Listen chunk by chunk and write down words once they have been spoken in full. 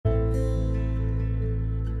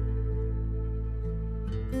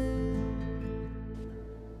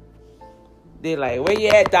They're like, where you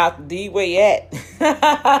at, Dr. D? Where you at?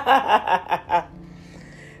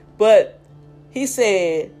 But he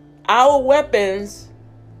said, our weapons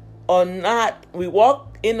are not, we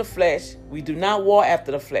walk in the flesh. We do not war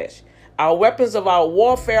after the flesh. Our weapons of our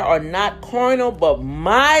warfare are not carnal, but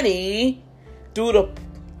mighty through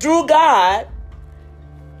God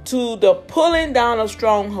to the pulling down of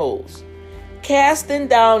strongholds, casting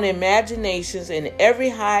down imaginations and every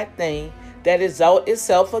high thing that exalts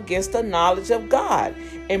itself against the knowledge of God,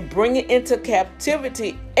 and bringing into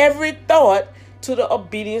captivity every thought to the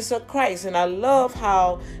obedience of Christ. And I love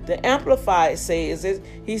how the Amplified says it.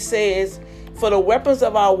 He says, for the weapons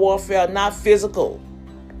of our warfare are not physical.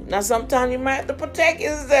 Now, sometimes you might have to protect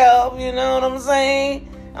yourself, you know what I'm saying?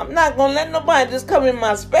 I'm not going to let nobody just come in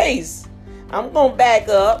my space. I'm going to back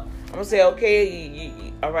up. I'm going to say,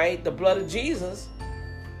 okay, all right, the blood of Jesus.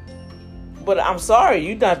 But I'm sorry,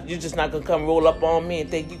 you're just not going to come roll up on me and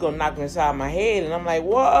think you're going to knock me inside my head. And I'm like,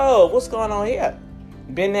 whoa, what's going on here?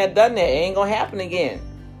 Been there, done that. It ain't going to happen again.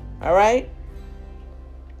 All right?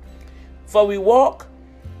 For we walk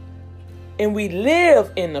and we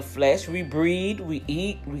live in the flesh. We breathe, we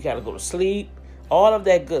eat, we got to go to sleep. All of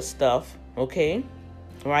that good stuff. Okay?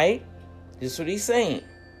 Right? This is what he's saying.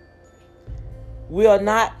 We are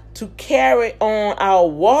not to carry on our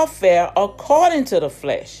warfare according to the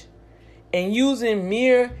flesh and using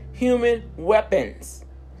mere human weapons.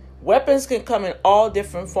 Weapons can come in all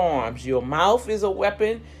different forms. Your mouth is a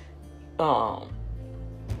weapon. I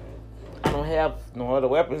don't have no other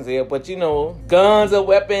weapons here, but you know, guns are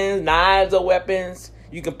weapons, knives are weapons.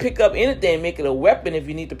 You can pick up anything and make it a weapon if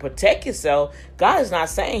you need to protect yourself. God is not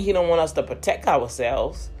saying he don't want us to protect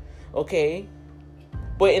ourselves, okay?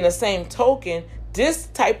 But in the same token, this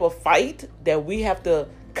type of fight that we have to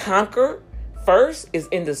conquer first is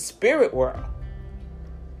in the spirit world.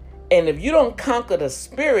 And if you don't conquer the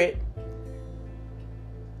spirit,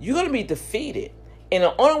 you're going to be defeated. And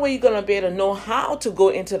the only way you're going to be able to know how to go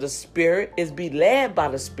into the spirit is be led by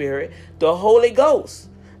the spirit, the Holy Ghost.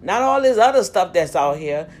 Not all this other stuff that's out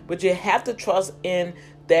here, but you have to trust in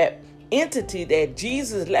that entity that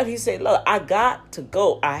Jesus left. He said, look, I got to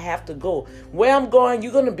go. I have to go. Where I'm going,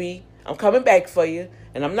 you're going to be. I'm coming back for you.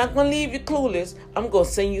 And I'm not going to leave you clueless. I'm going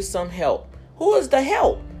to send you some help. Who is the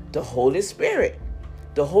help? The Holy Spirit.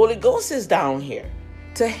 The Holy Ghost is down here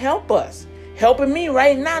to help us. Helping me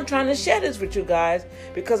right now trying to share this with you guys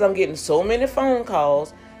because I'm getting so many phone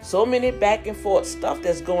calls, so many back and forth stuff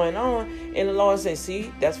that's going on. And the Lord says,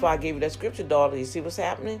 see, that's why I gave you that scripture, daughter. You see what's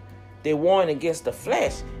happening? They're warring against the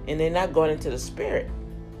flesh and they're not going into the spirit.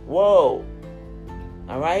 Whoa.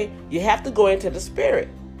 All right? You have to go into the spirit.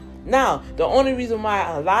 Now, the only reason why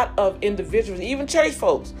a lot of individuals, even church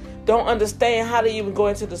folks, don't understand how to even go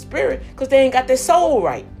into the spirit because they ain't got their soul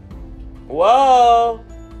right. Whoa.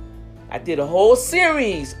 I did a whole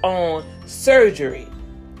series on soldiery.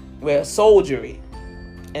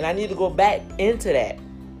 And I need to go back into that.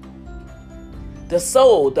 The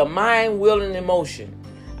soul, the mind, will, and emotion.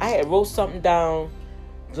 I had wrote something down.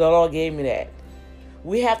 The Lord gave me that.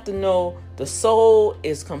 We have to know the soul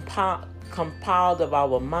is compiled of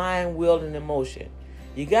our mind, will, and emotion.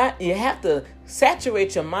 You have to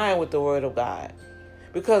saturate your mind with the word of God.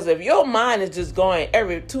 Because if your mind is just going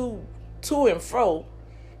every to and fro,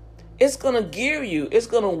 it's going to gear you. It's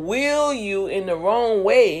going to will you in the wrong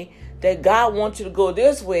way that God wants you to go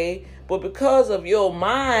this way. But because of your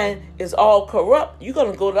mind is all corrupt, you're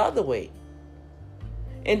going to go the other way.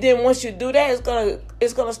 And then once you do that,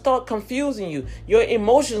 it's going to start confusing you. Your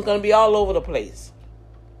emotions going to be all over the place.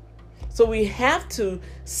 So we have to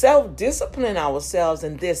self-discipline ourselves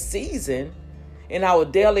in this season, in our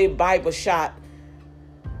daily Bible shot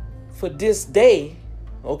for this day,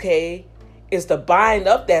 okay, is to bind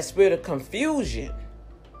up that spirit of confusion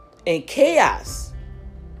and chaos.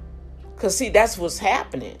 Because, see, that's what's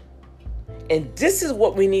happening. And this is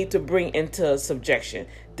what we need to bring into subjection.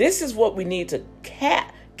 This is what we need to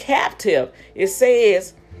captive. It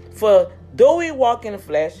says, for though we walk in the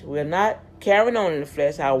flesh, we're not carrying on in the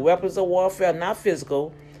flesh. Our weapons of warfare are not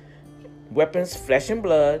physical weapons, flesh and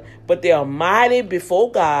blood, but they are mighty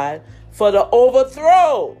before God for the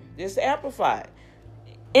overthrow. This amplified.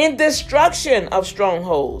 In destruction of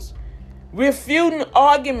strongholds, refuting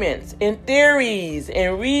arguments and theories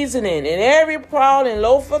and reasoning and every proud and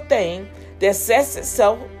loathful thing that sets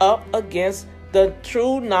itself up against the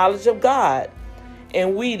true knowledge of God.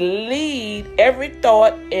 And we lead every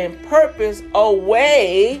thought and purpose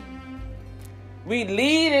away. We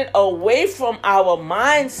lead it away from our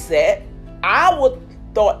mindset, our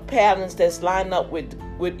thought patterns that's lined up with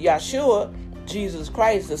Yeshua, Jesus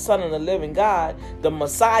Christ, the Son of the living God, the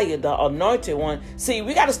Messiah, the anointed one. See,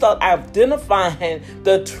 we got to start identifying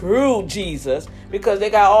the true Jesus, because they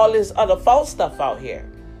got all this other false stuff out here.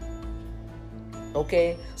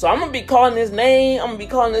 Okay, so I'm going to be calling his name. I'm going to be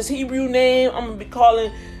calling his Hebrew name. I'm going to be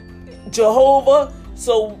calling Jehovah.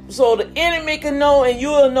 So the enemy can know, and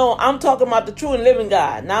you'll know I'm talking about the true and living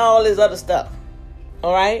God, not all this other stuff.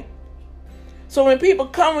 All right? So when people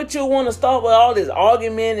come with you, want to start with all this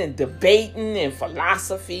argument and debating and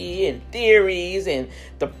philosophy and theories and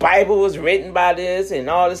the Bible was written by this and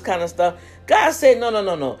all this kind of stuff, God said,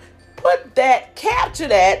 no. Put that, capture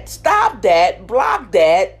that, stop that, block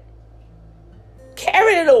that,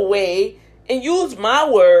 carry it away, and use my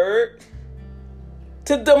word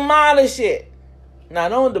to demolish it. Now,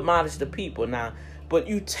 don't demolish the people now, but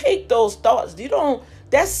you take those thoughts.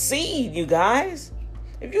 That's seed, you guys.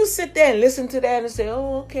 If you sit there and listen to that and say,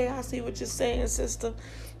 oh, okay, I see what you're saying, sister.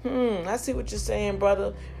 I see what you're saying,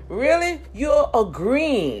 brother. Really? You're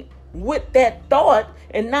agreeing with that thought,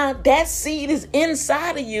 and now that seed is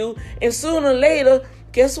inside of you, and sooner or later,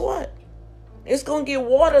 guess what? It's going to get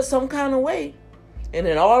watered some kind of way. And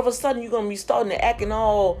then all of a sudden, you're going to be starting to acting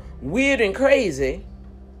all weird and crazy.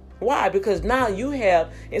 Why? Because now you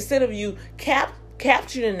have, instead of you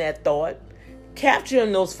capturing that thought,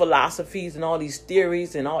 capturing those philosophies and all these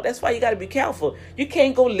theories and all, that's why you got to be careful. You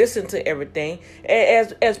can't go listen to everything.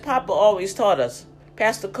 As Papa always taught us,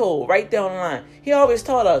 Pastor Cole, right down the line, he always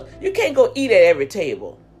taught us, you can't go eat at every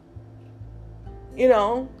table. You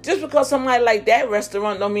know, just because somebody like that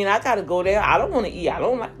restaurant don't mean I got to go there. I don't want to eat. I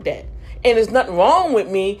don't like that. And there's nothing wrong with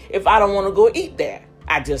me if I don't want to go eat there.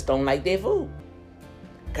 I just don't like their food.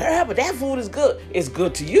 Girl, but that food is good. It's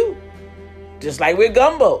good to you. Just like with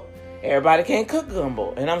gumbo. Everybody can't cook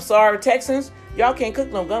gumbo. And I'm sorry, Texans, y'all can't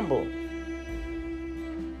cook no gumbo.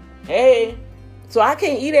 Hey, so I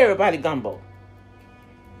can't eat everybody gumbo.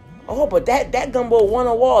 Oh, but that gumbo won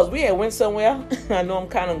awards. We had went somewhere. I know I'm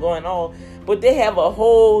kind of going off. But they have a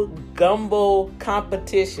whole gumbo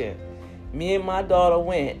competition. Me and my daughter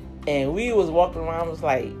went. And we was walking around, was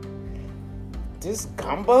like, this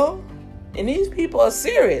gumbo? And these people are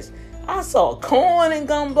serious. I saw corn and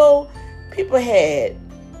gumbo. People had,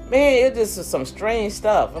 man, it just was some strange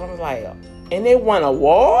stuff. And I was like, and they won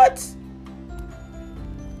awards?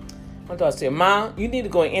 My daughter said, Mom, you need to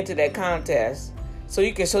go and enter that contest so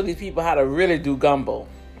you can show these people how to really do gumbo.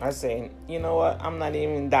 I said, you know what? I'm not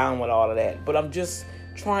even down with all of that. But I'm just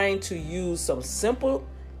trying to use some simple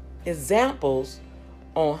examples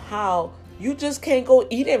on how you just can't go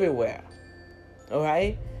eat everywhere. All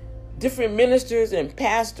right? Different ministers and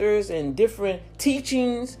pastors and different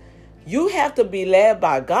teachings, you have to be led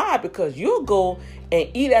by God, because you'll go and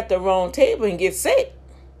eat at the wrong table and get sick.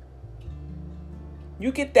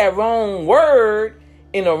 You get that wrong word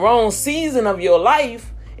in the wrong season of your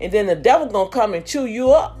life, and then the devil gonna come and chew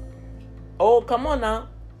you up. Oh, come on now.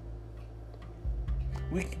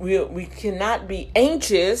 We cannot be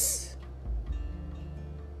anxious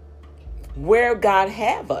where God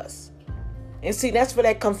have us. And see, that's where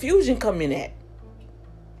that confusion come in at.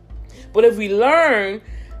 But if we learn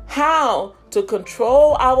how to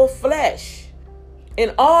control our flesh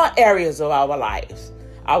in all areas of our lives,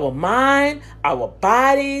 our mind, our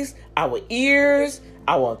bodies, our ears,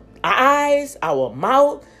 our eyes, our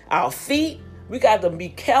mouth, our feet, we got to be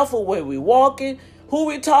careful where we walking, who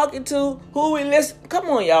we talking to, who we listen. Come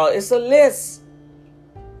on, y'all. It's a list.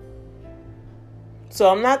 So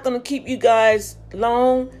I'm not going to keep you guys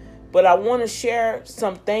long, but I want to share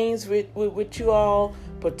some things with you all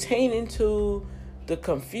pertaining to the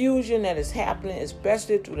confusion that is happening,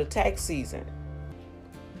 especially through the tax season.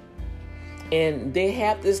 And they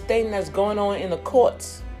have this thing that's going on in the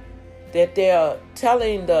courts that they're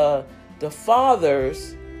telling the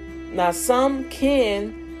fathers. Now, some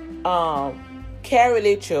can carry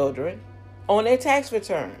their children on their tax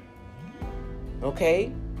return.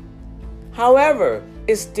 Okay? However,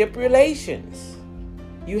 it's stipulations.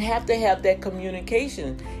 You have to have that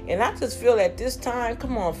communication. And I just feel at this time,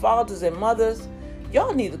 come on, fathers and mothers,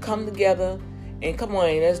 y'all need to come together and come on,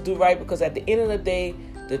 let's do right. Because at the end of the day,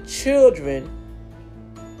 the children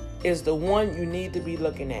is the one you need to be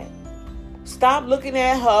looking at. Stop looking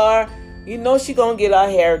at her. You know she gonna get her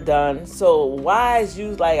hair done. So why is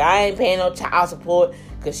you like, I ain't paying no child support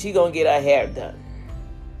because she gonna get her hair done?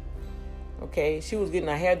 Okay, she was getting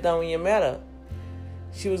her hair done when you met her.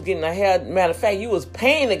 She was getting her hair. Matter of fact, you was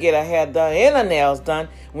paying to get her hair done and her nails done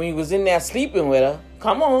when you was in there sleeping with her.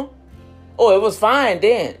 Come on. Oh, it was fine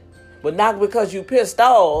then. But not because you pissed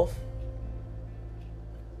off.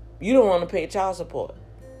 You don't want to pay child support.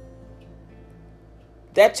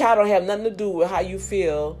 That child don't have nothing to do with how you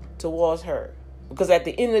feel towards her. Because at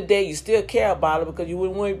the end of the day, you still care about her because you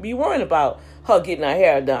wouldn't be worrying about her getting her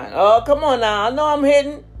hair done. Oh, come on now. I know I'm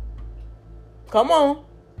hitting. Come on.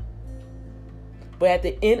 But at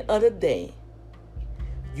the end of the day,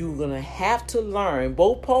 you're going to have to learn,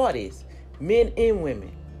 both parties, men and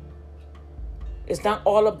women. It's not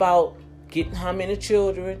all about getting how many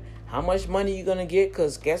children, how much money you're going to get,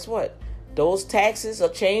 because guess what? Those taxes are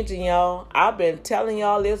changing, y'all. I've been telling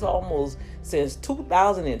y'all this almost since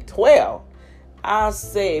 2012. I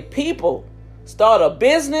say, people, start a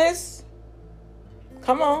business.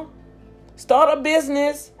 Come on. Start a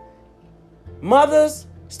business. Mothers,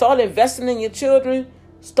 start investing in your children.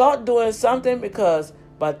 Start doing something, because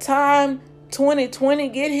by the time 2020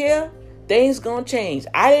 get here, things going to change.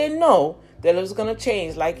 I didn't know that it was going to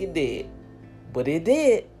change like it did, but it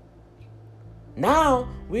did. Now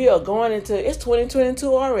we are going into, it's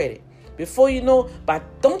 2022 already. Before you know,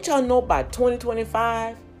 don't y'all know by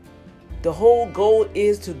 2025, the whole goal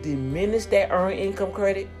is to diminish that earned income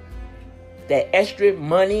credit, that extra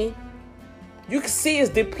money. You can see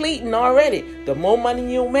it's depleting already. The more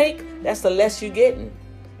money you make, that's the less you're getting.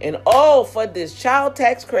 And all for this child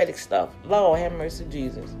tax credit stuff. Lord have mercy,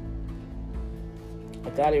 Jesus. I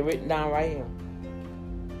got it written down right here.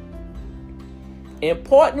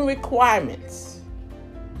 Important requirements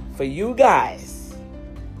for you guys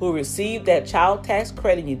who received that child tax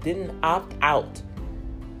credit, you didn't opt out.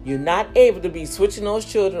 You're not able to be switching those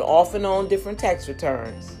children off and on different tax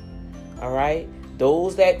returns. All right?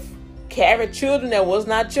 Those that carry children that was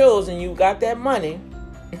not chosen, you got that money.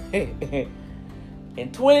 In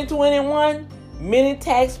 2021, many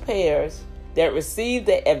taxpayers that received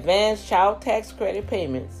the advanced child tax credit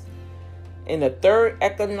payments and the third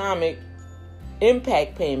economic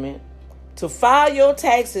impact payment, to file your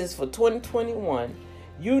taxes for 2021,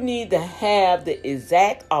 you need to have the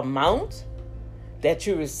exact amount that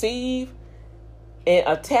you receive and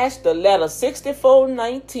attach the letter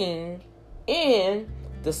 6419 and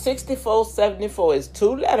the 6474 is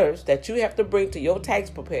 2 letters that you have to bring to your tax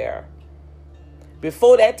preparer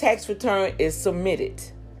before that tax return is submitted.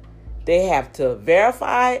 They have to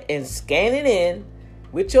verify and scan it in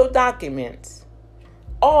with your documents,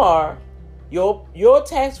 or your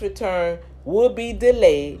tax return will be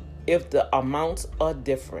delayed if the amounts are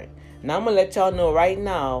different. Now, I'm going to let y'all know right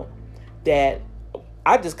now that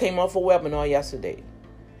I just came off a webinar yesterday.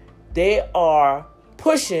 They are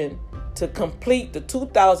pushing to complete the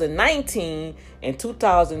 2019 and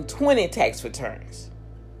 2020 tax returns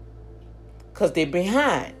because they're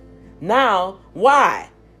behind. Now, why?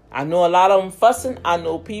 I know a lot of them fussing. I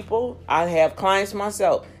know people. I have clients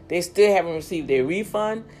myself. They still haven't received their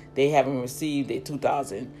refund. They haven't received their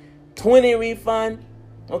 2020 refund.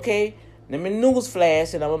 Okay? Let me news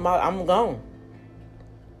flash and I'm gone.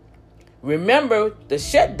 Remember the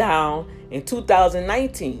shutdown in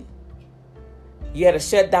 2019. You had a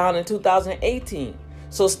shutdown in 2018.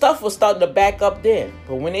 So stuff was starting to back up then.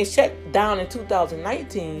 But when they shut down in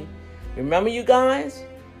 2019, remember you guys?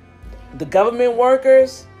 The government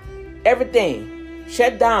workers, everything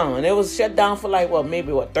shut down. And it was shut down for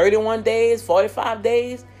 31 days, 45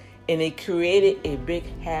 days. And it created a big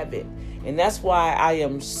havoc. And that's why I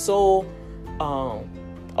am so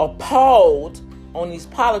appalled on these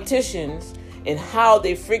politicians and how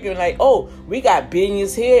they figuring we got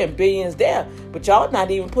billions here and billions there. But y'all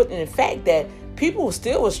not even putting in the fact that people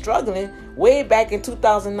still were struggling way back in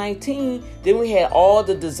 2019. Then we had all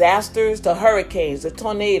the disasters, the hurricanes, the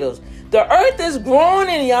tornadoes. The earth is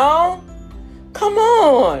groaning, y'all. Come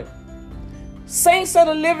on. Saints of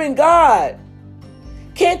the living God.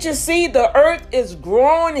 Can't you see the earth is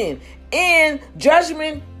groaning and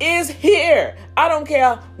judgment is here? I don't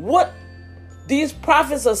care what these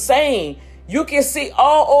prophets are saying. You can see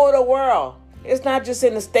all over the world. It's not just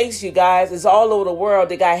in the States, you guys. It's all over the world.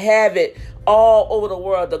 They got havoc all over the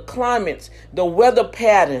world. The climates, the weather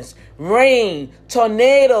patterns, rain,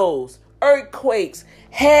 tornadoes, earthquakes,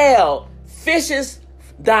 hail, fishes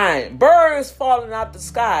dying, birds falling out the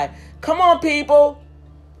sky. Come on, people.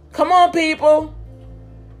 Come on, people.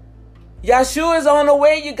 Yeshua is on the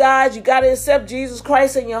way, you guys. You got to accept Jesus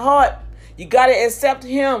Christ in your heart. You got to accept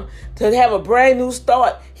him to have a brand new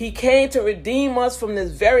start. He came to redeem us from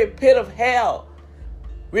this very pit of hell.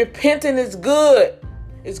 Repenting is good.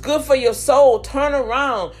 It's good for your soul. Turn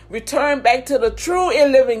around. Return back to the true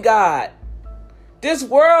and living God. This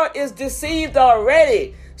world is deceived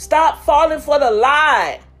already. Stop falling for the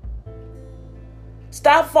lie.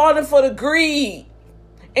 Stop falling for the greed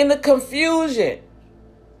and the confusion.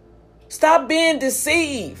 Stop being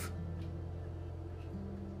deceived.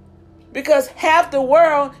 Because half the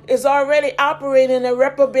world is already operating in a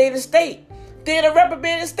reprobated state. They're in a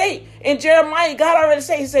reprobated state. In Jeremiah, God already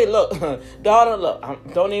said, he said, look, daughter, look,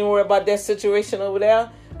 don't even worry about that situation over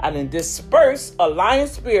there. I done dispersed a lying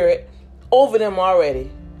spirit over them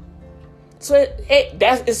already. So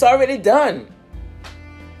it's already done.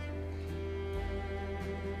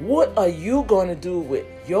 What are you going to do with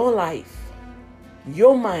your life,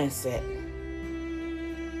 your mindset?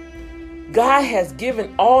 God has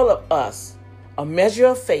given all of us a measure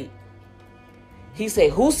of faith. He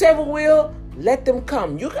said, whosoever will, let them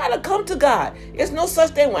come. You got to come to God. It's no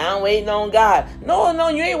such thing when I'm waiting on God. No,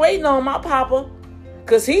 you ain't waiting on my papa.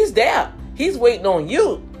 Because he's there. He's waiting on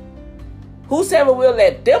you. Whosoever will,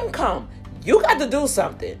 let them come. You got to do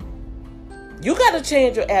something. You got to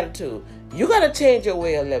change your attitude. You got to change your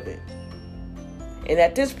way of living. And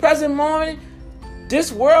at this present moment,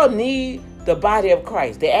 this world needs the body of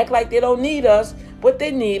Christ. They act like they don't need us, but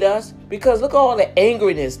they need us, because look at all the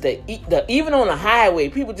angriness, even on the highway,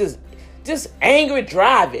 people just angry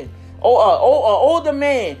driving. An older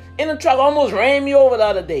man in the truck almost ran me over the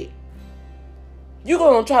other day. You're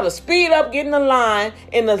going to try to speed up, get in the line,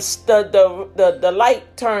 and the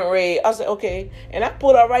light turned red. I said, okay. And I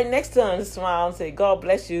pulled up right next to him and smiled and said, God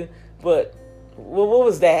bless you. But what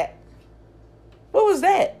was that? What was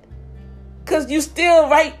that? Because you still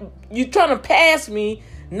right. You trying to pass me.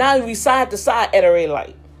 Now we side to side at a red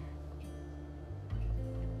light.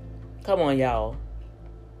 Come on, y'all.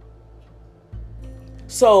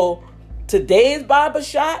 So today's Bible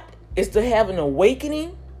shot is to have an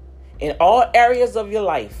awakening in all areas of your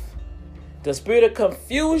life. The spirit of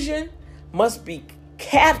confusion must be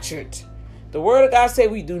captured. The word of God says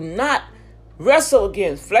we do not wrestle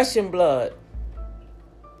against flesh and blood.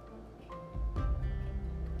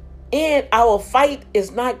 And our fight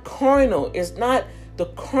is not carnal. It's not the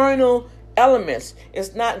carnal elements.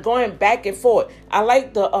 It's not going back and forth. I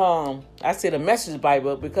like the Message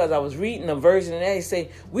Bible, because I was reading a version and they say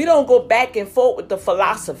we don't go back and forth with the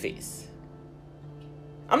philosophies.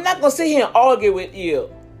 I'm not going to sit here and argue with you.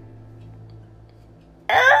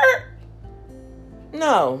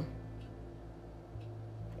 No.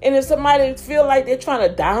 And if somebody feel like they're trying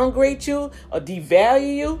to downgrade you or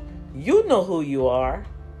devalue you, you know who you are.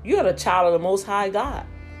 You're the child of the Most High God.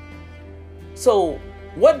 So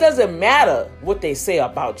what does it matter what they say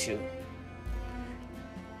about you?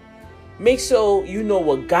 Make sure you know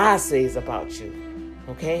what God says about you.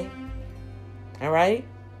 Okay? All right?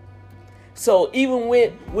 So even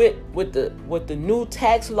with the new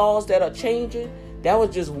tax laws that are changing, that was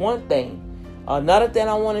just one thing. Another thing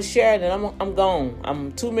I want to share, and I'm gone.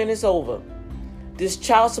 I'm 2 minutes over. This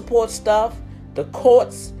child support stuff, the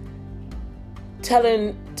courts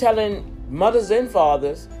telling mothers and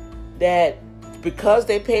fathers that because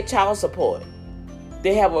they pay child support,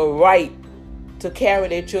 they have a right to carry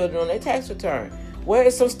their children on their tax return. Well,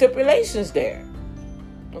 there's some stipulations there.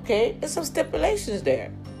 Okay? There's some stipulations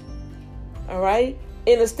there. All right?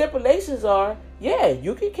 And the stipulations are, yeah,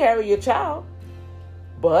 you can carry your child,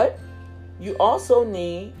 but you also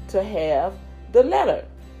need to have the letter.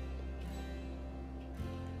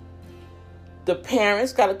 The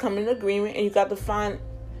parents got to come in agreement, and you got to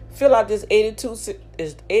fill out this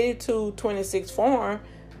 8226 form,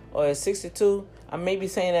 or it's 62. I may be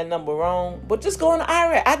saying that number wrong, but just go on the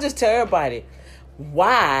IRS. I just tell everybody,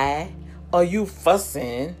 why are you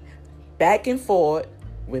fussing back and forth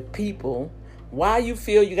with people? Why you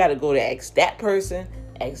feel you got to go to ask that person,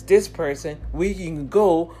 ask this person? We can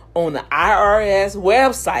go on the IRS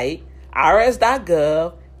website,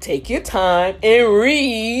 irs.gov, take your time and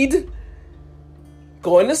read.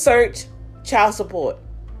 Go in the search, child support.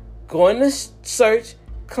 Go in the search,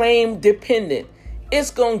 claim dependent. It's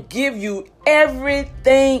going to give you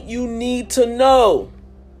everything you need to know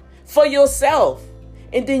for yourself.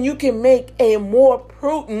 And then you can make a more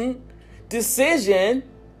prudent decision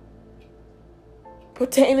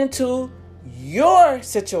pertaining to your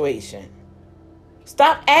situation.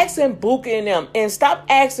 Stop asking Buka and them, and stop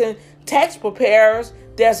asking tax preparers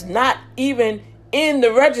that's not even in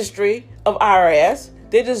the registry of IRS.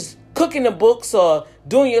 They're just cooking the books or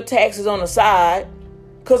doing your taxes on the side,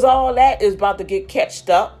 because all that is about to get catched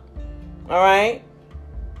up. All right?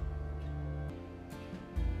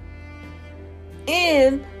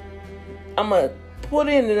 And I'm going to put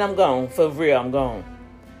in and I'm gone. For real, I'm gone.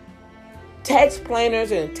 Tax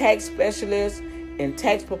planners and tax specialists and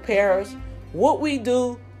tax preparers, what we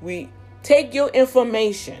do, we take your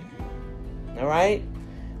information, all right?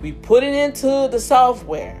 We put it into the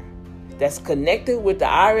software that's connected with the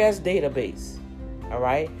IRS database, all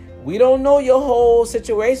right? We don't know your whole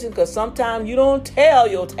situation, because sometimes you don't tell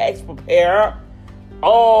your tax preparer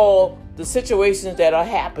all the situations that are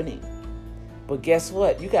happening. But guess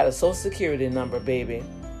what? You got a Social Security number, baby.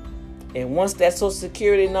 And once that Social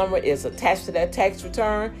Security number is attached to that tax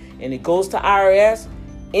return and it goes to IRS,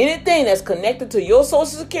 anything that's connected to your Social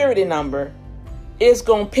Security number, it's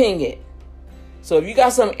going to ping it. So if you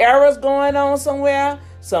got some errors going on somewhere,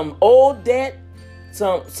 some old debt,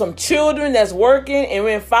 some children that's working and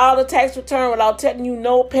when filed a tax return without telling you,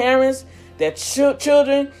 no, parents, that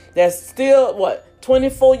children that's still,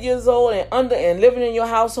 24 years old and under and living in your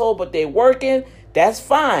household, but they working, that's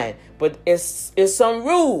fine. But it's some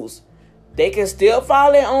rules. They can still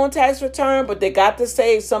file their own tax return, but they got to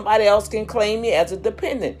say somebody else can claim you as a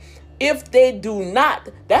dependent. If they do not,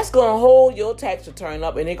 that's going to hold your tax return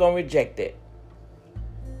up and they're going to reject it.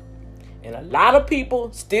 And a lot of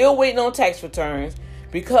people still waiting on tax returns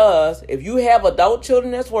because if you have adult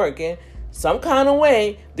children that's working, some kind of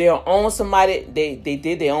way, they're on somebody, they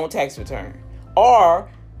did their own tax return. Or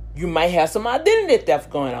you might have some identity theft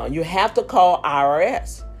going on. You have to call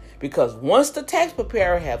IRS. Because once the tax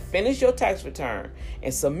preparer have finished your tax return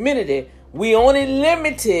and submitted it, we only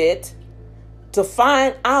limited to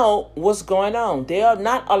find out what's going on. They are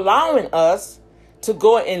not allowing us to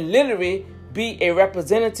go and literally be a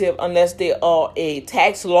representative unless they are a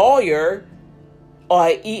tax lawyer or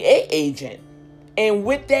an EA agent. And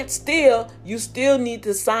with that you still need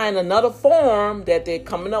to sign another form that they're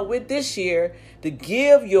coming up with this year to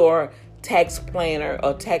give your tax planner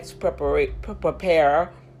or tax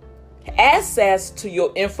preparer access to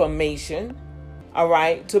your information, all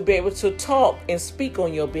right, to be able to talk and speak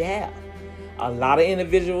on your behalf. A lot of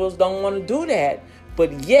individuals don't want to do that,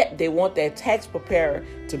 but yet they want that tax preparer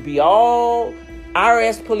to be all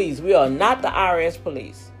IRS police. We are not the IRS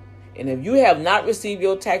police. And if you have not received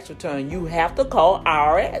your tax return, you have to call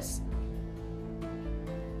IRS.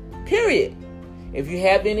 Period. If you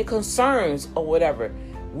have any concerns or whatever,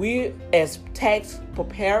 we as tax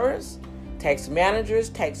preparers, tax managers,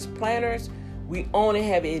 tax planners, we only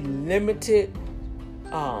have a limited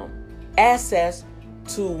access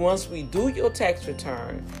to, once we do your tax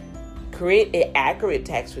return, create an accurate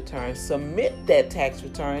tax return, submit that tax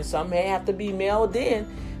return. Some may have to be mailed in.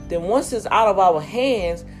 Then once it's out of our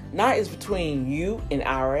hands, now it's between you and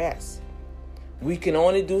IRS. We can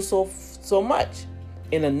only do so much.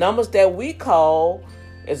 And the numbers that we call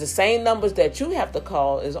is the same numbers that you have to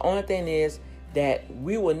call. Is the only thing is that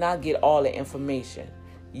we will not get all the information.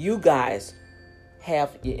 You guys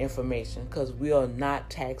have your information because we are not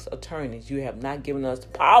tax attorneys. You have not given us the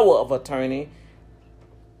power of attorney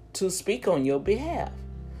to speak on your behalf.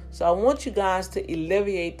 So I want you guys to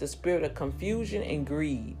alleviate the spirit of confusion and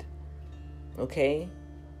greed. Okay?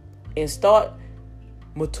 And start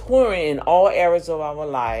maturing in all areas of our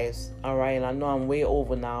lives. All right? And I know I'm way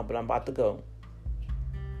over now, but I'm about to go.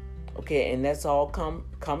 Okay, and let's all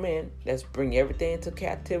come in. Let's bring everything into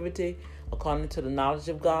captivity according to the knowledge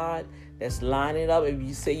of God. Let's line it up. If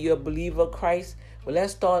you say you're a believer of Christ, well,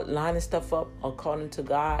 let's start lining stuff up according to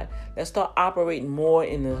God. Let's start operating more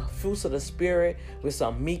in the fruits of the Spirit with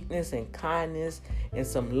some meekness and kindness and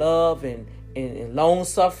some love and long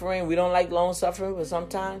suffering. We don't like long suffering, but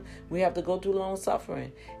sometimes we have to go through long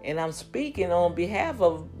suffering. And I'm speaking on behalf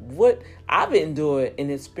of what I've endured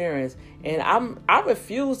and experienced. And I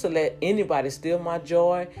refuse to let anybody steal my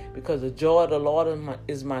joy, because the joy of the Lord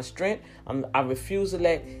is my strength. I refuse to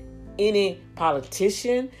let any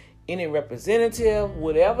politician, any representative,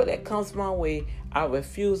 whatever that comes my way, I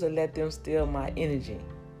refuse to let them steal my energy.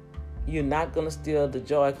 You're not going to steal the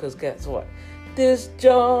joy, because guess what? This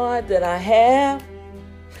joy that I have,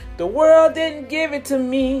 the world didn't give it to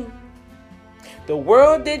me. The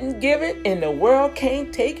world didn't give it, and the world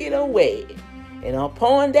can't take it away. And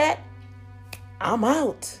upon that, I'm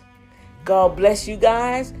out. God bless you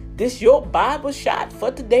guys. This your Bible shot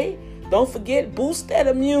for today. Don't forget, boost that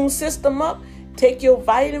immune system up. Take your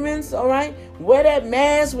vitamins, all right? Wear that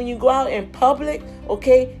mask when you go out in public,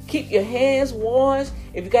 okay? Keep your hands washed.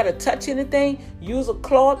 If you got to touch anything, use a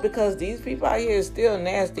cloth, because these people out here is still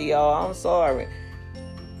nasty, y'all. I'm sorry.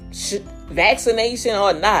 Vaccination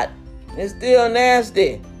or not, it's still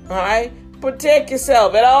nasty, all right? Protect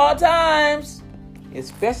yourself at all times,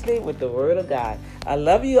 especially with the word of God. I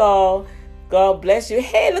love you all. God bless you.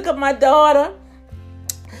 Hey, look at my daughter.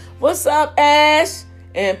 What's up, Ash?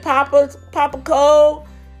 And Papa Cole.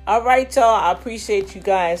 All right, y'all. I appreciate you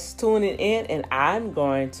guys tuning in, and I'm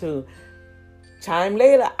going to chime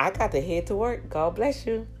later. I got to head to work. God bless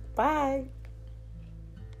you. Bye.